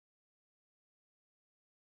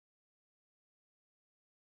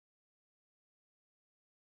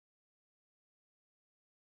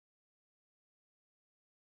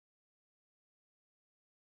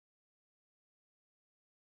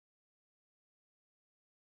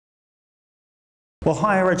Well,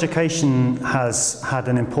 higher education has had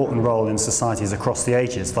an important role in societies across the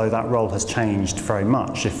ages, though that role has changed very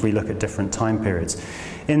much if we look at different time periods.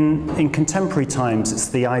 In contemporary times, it's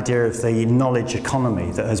the idea of the knowledge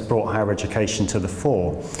economy that has brought higher education to the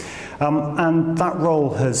fore. And that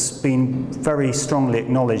role has been very strongly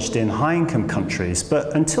acknowledged in high-income countries,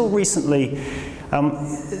 but until recently,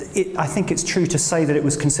 I think it's true to say that it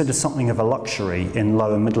was considered something of a luxury in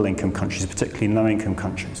low and middle-income countries, particularly in low-income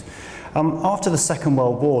countries. After the Second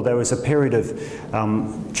World War, there was a period of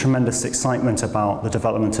tremendous excitement about the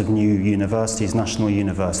development of new universities, national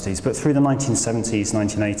universities, but through the 1970s,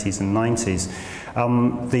 1980s and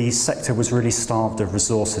 90s, the sector was really starved of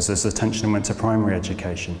resources as attention went to primary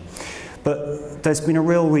education. But there's been a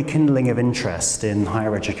real rekindling of interest in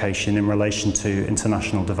higher education in relation to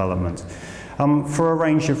international development. For a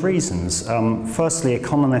range of reasons. Firstly,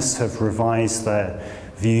 economists have revised their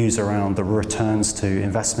views around the returns to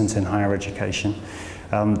investment in higher education.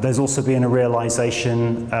 There's also been a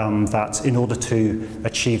realization that in order to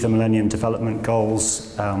achieve the Millennium Development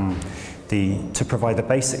Goals, to provide the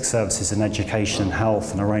basic services in education,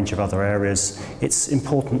 health and a range of other areas, it's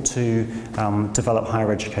important to develop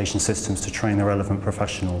higher education systems to train the relevant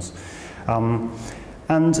professionals.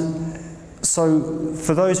 So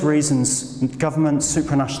for those reasons, governments,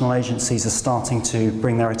 supranational agencies are starting to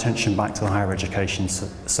bring their attention back to the higher education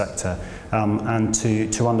sector and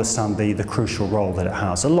to understand the crucial role that it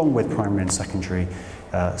has, along with primary and secondary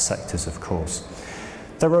sectors, of course.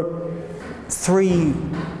 There are three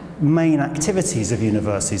main activities of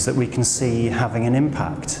universities that we can see having an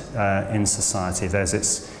impact in society. There's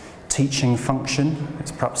its teaching function.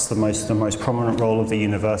 It's perhaps the most prominent role of the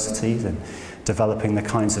universities in developing the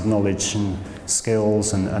kinds of knowledge and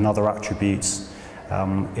skills and other attributes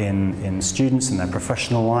in students, in their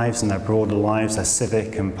professional lives, in their broader lives, their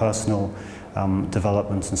civic and personal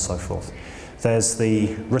development and so forth. There's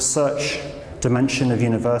the research dimension of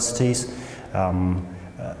universities,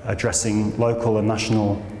 addressing local and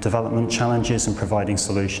national development challenges and providing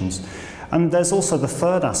solutions. And there's also the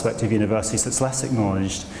third aspect of universities that's less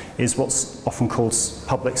acknowledged, is what's often called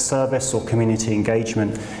public service or community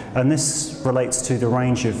engagement. And this relates to the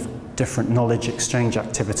range of different knowledge exchange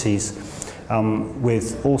activities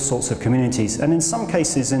with all sorts of communities. And in some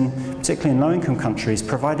cases, particularly in low-income countries,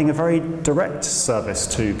 providing a very direct service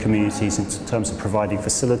to communities in terms of providing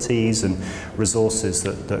facilities and resources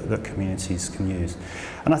that communities can use.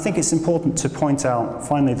 And I think it's important to point out,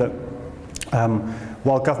 finally, that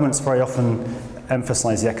while governments very often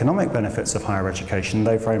emphasise the economic benefits of higher education,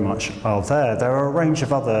 they very much are there. There are a range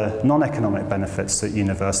of other non-economic benefits that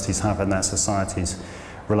universities have in their societies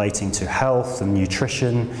relating to health and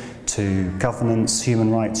nutrition, to governance, human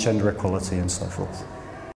rights, gender equality and so forth.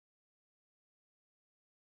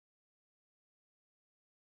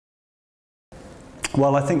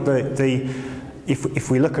 Well, I think if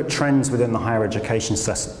we look at trends within the higher education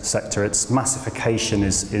sector, its massification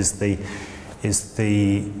is the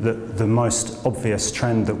most obvious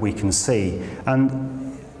trend that we can see. And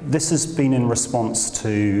this has been in response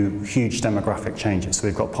to huge demographic changes. So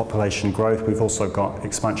we've got population growth, we've also got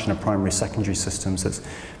expansion of primary secondary systems that's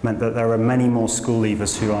meant that there are many more school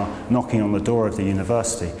leavers who are knocking on the door of the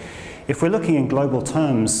university. If we're looking in global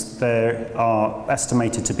terms, there are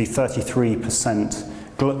estimated to be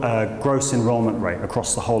 33% gross enrollment rate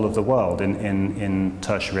across the whole of the world in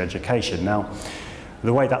tertiary education. Now,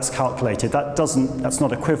 the way that's calculated, that's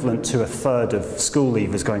not equivalent to a third of school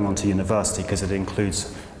leavers going on to university, because it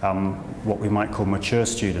includes what we might call mature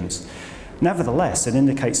students. Nevertheless, it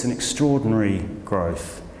indicates an extraordinary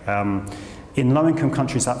growth. In low-income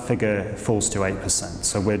countries, that figure falls to 8%.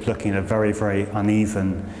 So we're looking at a very, very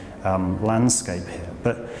uneven landscape here.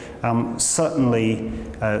 But certainly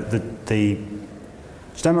the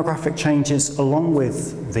demographic changes, along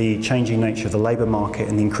with the changing nature of the labour market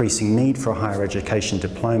and the increasing need for a higher education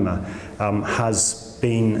diploma, has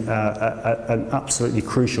been an absolutely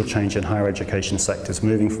crucial change in higher education sectors,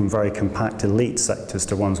 moving from very compact elite sectors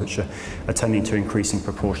to ones which are attending to increasing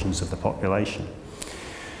proportions of the population.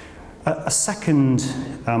 A second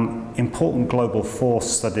important global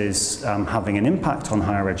force that is having an impact on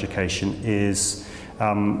higher education is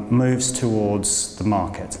moves towards the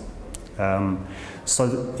market.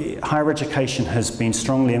 So higher education has been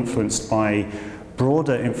strongly influenced by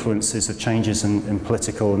broader influences of changes in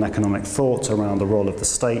political and economic thought around the role of the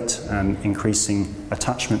state and increasing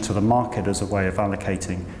attachment to the market as a way of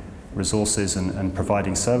allocating resources and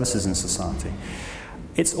providing services in society.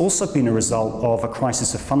 It's also been a result of a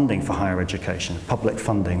crisis of funding for higher education, public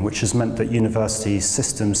funding, which has meant that university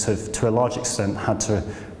systems have, to a large extent, had to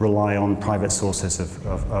rely on private sources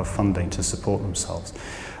of funding to support themselves.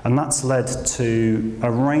 And that's led to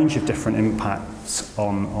a range of different impacts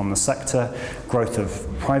on the sector. Growth of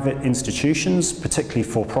private institutions, particularly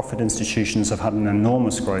for-profit institutions, have had an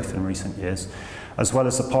enormous growth in recent years, as well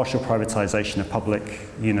as the partial privatization of public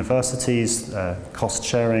universities, cost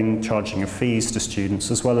sharing, charging of fees to students,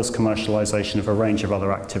 as well as commercialization of a range of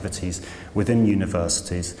other activities within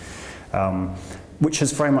universities, which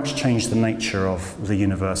has very much changed the nature of the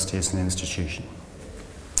university as an institution.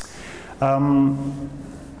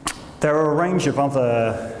 There are a range of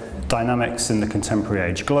other dynamics in the contemporary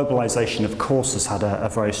age. Globalization, of course, has had a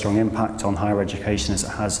very strong impact on higher education, as it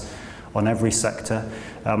has on every sector.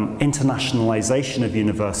 Internationalization of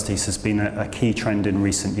universities has been a key trend in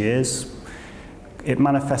recent years. It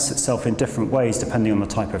manifests itself in different ways depending on the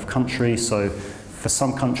type of country. So for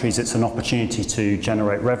some countries, it's an opportunity to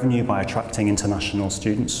generate revenue by attracting international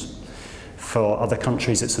students. For other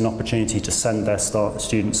countries, it's an opportunity to send their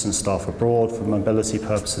students and staff abroad for mobility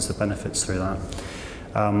purposes, the benefits through that.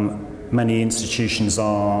 Many institutions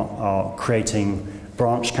are creating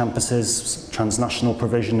branch campuses, transnational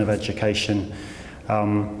provision of education,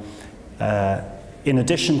 in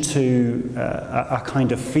addition to a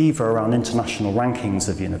kind of fever around international rankings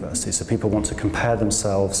of universities. So people want to compare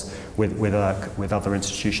themselves with other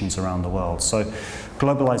institutions around the world. So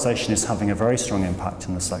globalization is having a very strong impact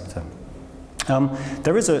in the sector.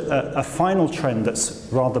 There is a final trend that's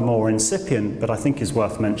rather more incipient, but I think is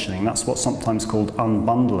worth mentioning. That's what's sometimes called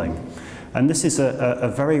unbundling. And this is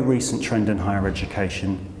a very recent trend in higher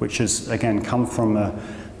education, which has, again, come from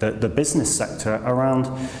the business sector around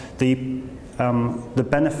the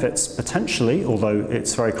benefits, potentially, although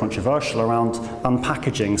it's very controversial, around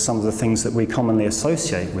unpackaging some of the things that we commonly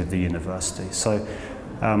associate with the university. So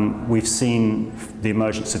we've seen the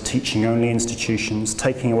emergence of teaching-only institutions,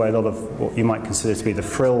 taking away a lot of what you might consider to be the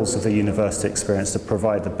frills of the university experience to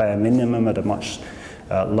provide the bare minimum at a much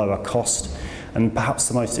lower cost. And perhaps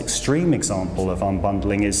the most extreme example of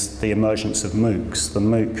unbundling is the emergence of MOOCs, the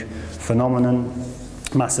MOOC phenomenon,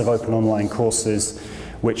 massive open online courses,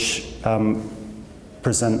 which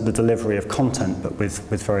present the delivery of content but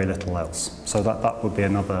with very little else. So that would be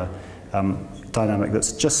another dynamic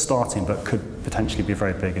that's just starting but could potentially be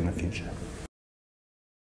very big in the future.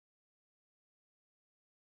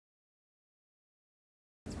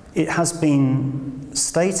 It has been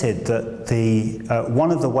stated that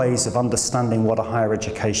one of the ways of understanding what a higher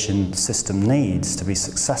education system needs to be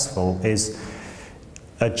successful is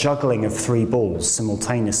a juggling of three balls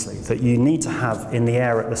simultaneously, that you need to have in the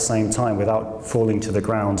air at the same time without falling to the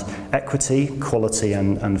ground: equity, quality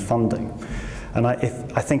and funding. And I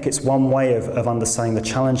think it's one way of understanding the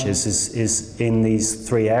challenges is in these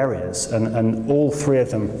three areas, and all three of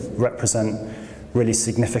them represent really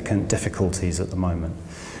significant difficulties at the moment.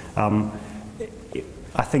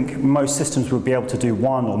 I think most systems would be able to do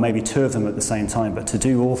one or maybe two of them at the same time, but to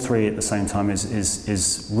do all three at the same time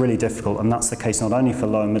is really difficult, and that's the case not only for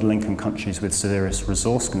low and middle income countries with serious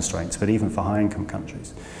resource constraints, but even for high income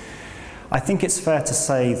countries. I think it's fair to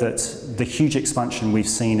say that the huge expansion we've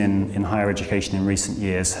seen in higher education in recent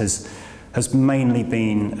years has mainly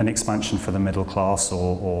been an expansion for the middle class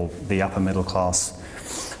or the upper middle class.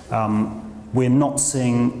 We're not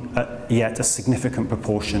seeing yet a significant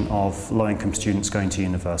proportion of low-income students going to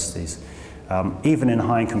universities. Even in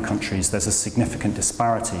high-income countries, there's a significant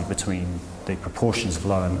disparity between the proportions of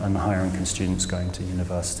low and higher-income students going to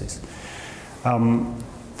universities.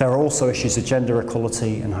 There are also issues of gender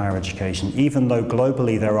equality in higher education. Even though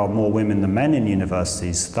globally there are more women than men in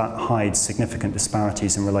universities, that hides significant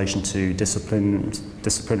disparities in relation to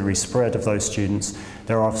disciplinary spread of those students.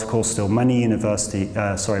 There are, of course, still many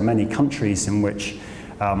many countries in which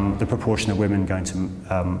the proportion of women going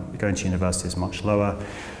to university is much lower.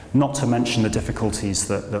 Not to mention the difficulties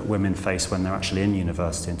that women face when they're actually in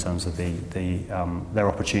university in terms of their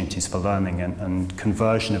opportunities for learning and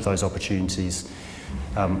conversion of those opportunities.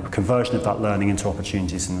 Conversion of that learning into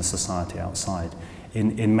opportunities in the society outside.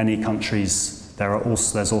 In many countries,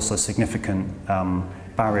 there's also significant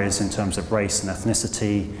barriers in terms of race and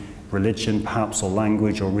ethnicity, religion perhaps, or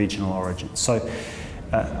language or regional origin. So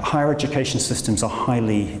higher education systems are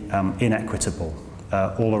highly inequitable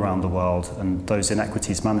all around the world, and those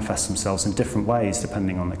inequities manifest themselves in different ways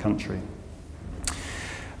depending on the country.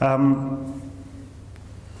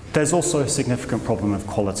 There's also a significant problem of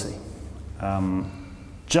quality.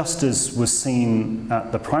 just as was seen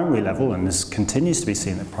at the primary level, and this continues to be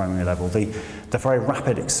seen at the primary level, the very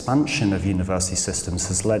rapid expansion of university systems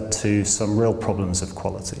has led to some real problems of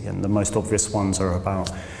quality. And the most obvious ones are about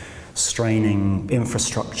straining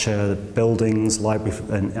infrastructure, buildings, library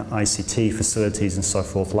and ICT facilities and so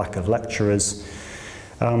forth, lack of lecturers,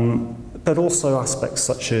 but also aspects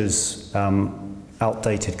such as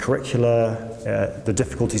outdated curricula, the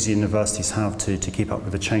difficulties universities have to keep up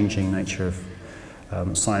with the changing nature of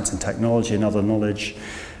science and technology and other knowledge,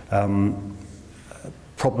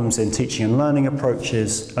 problems in teaching and learning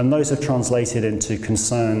approaches, and those have translated into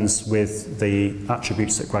concerns with the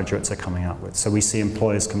attributes that graduates are coming out with. So we see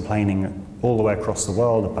employers complaining all the way across the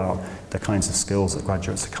world about the kinds of skills that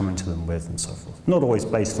graduates are coming to them with and so forth. Not always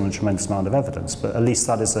based on a tremendous amount of evidence, but at least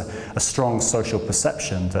that is a strong social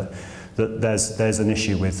perception that there's an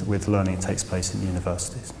issue with learning that takes place in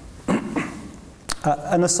universities.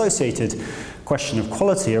 An associated question of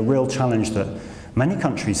quality, a real challenge that many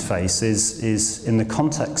countries face is in the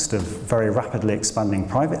context of very rapidly expanding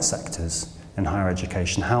private sectors in higher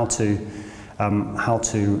education, how to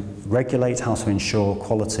regulate, how to ensure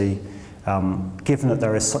quality, given that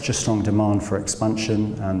there is such a strong demand for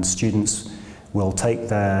expansion and students will take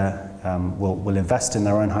their will invest in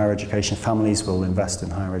their own higher education, families will invest in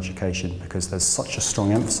higher education because there's such a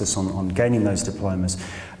strong emphasis on gaining those diplomas,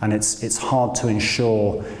 and it's hard to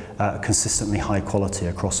ensure consistently high quality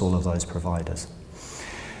across all of those providers.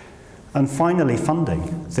 And finally,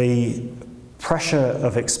 funding. The pressure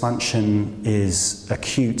of expansion is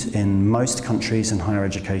acute in most countries in higher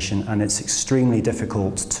education, and it's extremely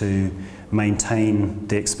difficult to maintain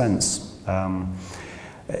the expense.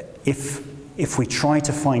 If we try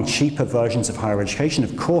to find cheaper versions of higher education,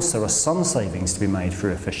 of course there are some savings to be made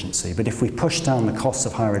through efficiency, but if we push down the costs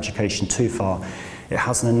of higher education too far, it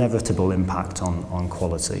has an inevitable impact on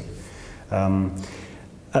quality.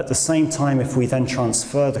 At the same time, if we then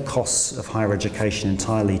transfer the costs of higher education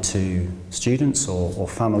entirely to students or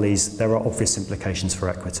families, there are obvious implications for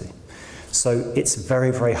equity. So it's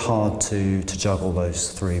very, very hard to juggle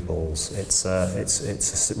those three balls. It's a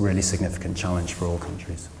really significant challenge for all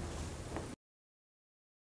countries.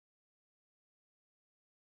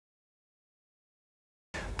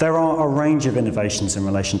 There are a range of innovations in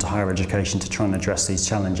relation to higher education to try and address these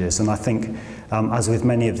challenges, and I think, as with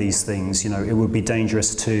many of these things, it would be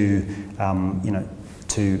dangerous to,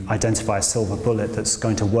 to identify a silver bullet that's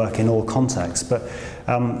going to work in all contexts. But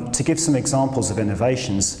to give some examples of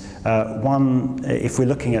innovations, one, if we're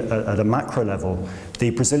looking at a macro level, the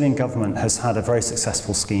Brazilian government has had a very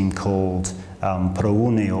successful scheme called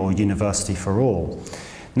ProUni, or University for All.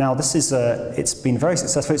 Now, this is it's been very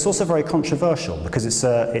successful. It's also very controversial because it's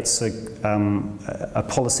a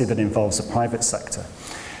policy that involves the private sector,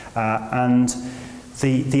 and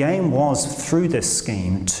the aim was through this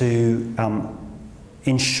scheme to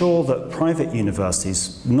ensure that private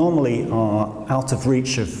universities normally are out of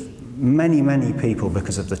reach of many people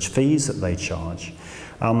because of the fees that they charge.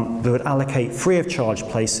 They would allocate free of charge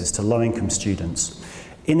places to low-income students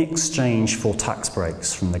in exchange for tax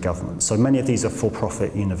breaks from the government. So many of these are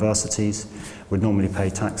for-profit universities, would normally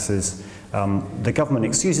pay taxes. The government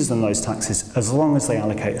excuses them those taxes as long as they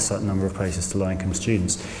allocate a certain number of places to low-income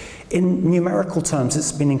students. In numerical terms,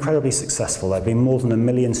 it's been incredibly successful. There have been more than 1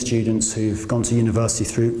 million students who've gone to university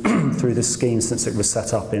through, through this scheme since it was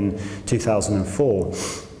set up in 2004.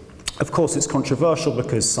 Of course, it's controversial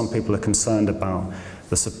because some people are concerned about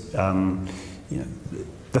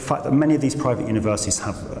the fact that many of these private universities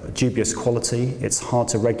have dubious quality. It's hard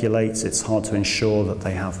to regulate, it's hard to ensure that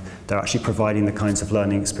they're actually providing the kinds of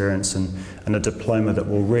learning experience and a diploma that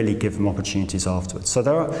will really give them opportunities afterwards. So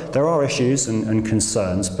there are issues and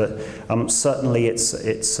concerns, but certainly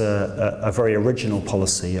it's a very original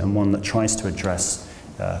policy and one that tries to address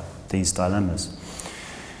these dilemmas.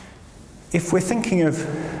 If we're thinking of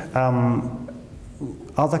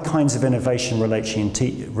other kinds of innovation relating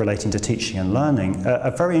to teaching and learning,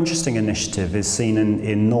 a very interesting initiative is seen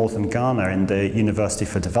in northern Ghana in the University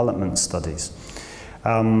for Development Studies.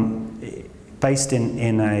 Based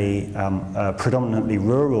in a predominantly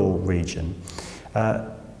rural region,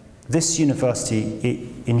 this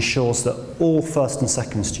university ensures that all first and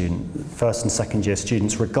second year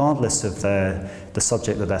students, regardless of the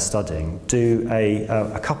subject that they're studying, do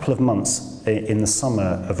a couple of months in the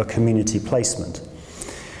summer of a community placement.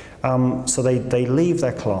 So they leave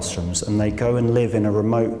their classrooms and they go and live in a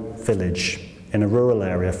remote village in a rural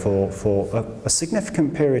area for a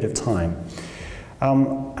significant period of time.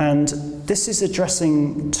 And this is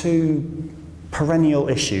addressing two perennial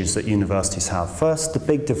issues that universities have. First, the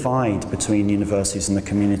big divide between universities and the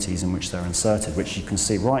communities in which they're inserted, which you can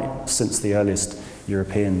see right since the earliest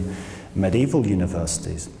European medieval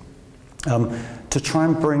universities. To try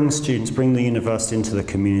and bring the university into the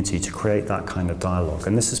community to create that kind of dialogue.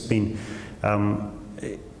 And this has been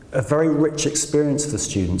a very rich experience for the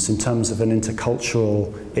students in terms of an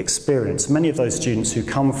intercultural experience. Many of those students who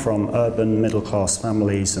come from urban middle-class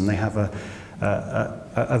families, and they have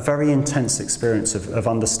a very intense experience of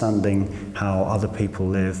understanding how other people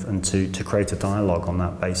live and to create a dialogue on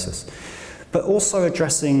that basis. But also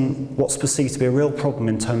addressing what's perceived to be a real problem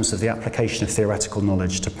in terms of the application of theoretical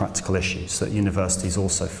knowledge to practical issues that universities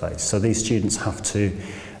also face. So these students have to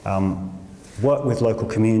work with local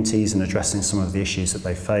communities in addressing some of the issues that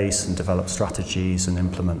they face and develop strategies and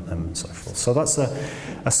implement them and so forth. So that's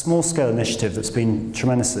a small-scale initiative that's been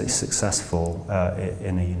tremendously successful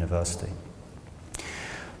in a university.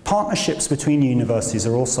 Partnerships between universities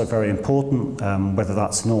are also very important, whether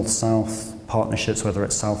that's north-south partnerships, whether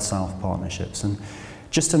it's south-south partnerships. And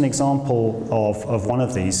just an example of one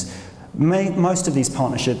of these, most of these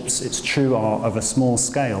partnerships, it's true, are of a small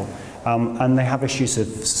scale, and they have issues of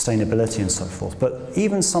sustainability and so forth. But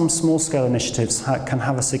even some small-scale initiatives can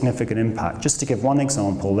have a significant impact. Just to give one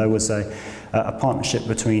example, there was a partnership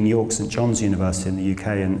between York St John's University in the UK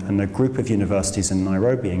and a group of universities in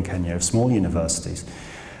Nairobi in Kenya, small universities,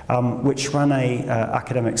 which ran a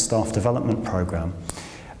academic staff development program.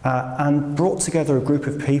 And brought together a group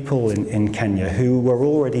of people in Kenya who were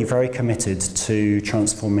already very committed to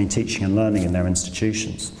transforming teaching and learning in their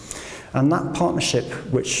institutions. And that partnership,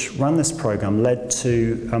 which ran this program, led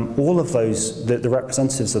to all of those, the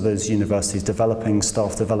representatives of those universities developing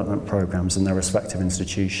staff development programs in their respective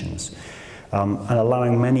institutions, and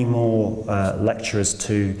allowing many more lecturers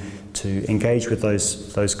to engage with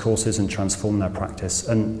those courses and transform their practice.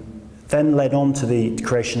 And then led on to the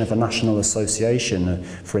creation of a national association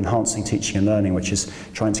for enhancing teaching and learning, which is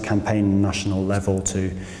trying to campaign at a national level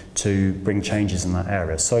to bring changes in that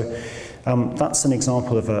area. So that's an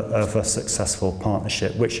example of a successful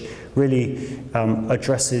partnership, which really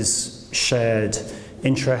addresses shared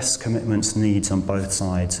interests, commitments, needs on both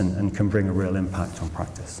sides, and can bring a real impact on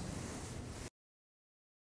practice.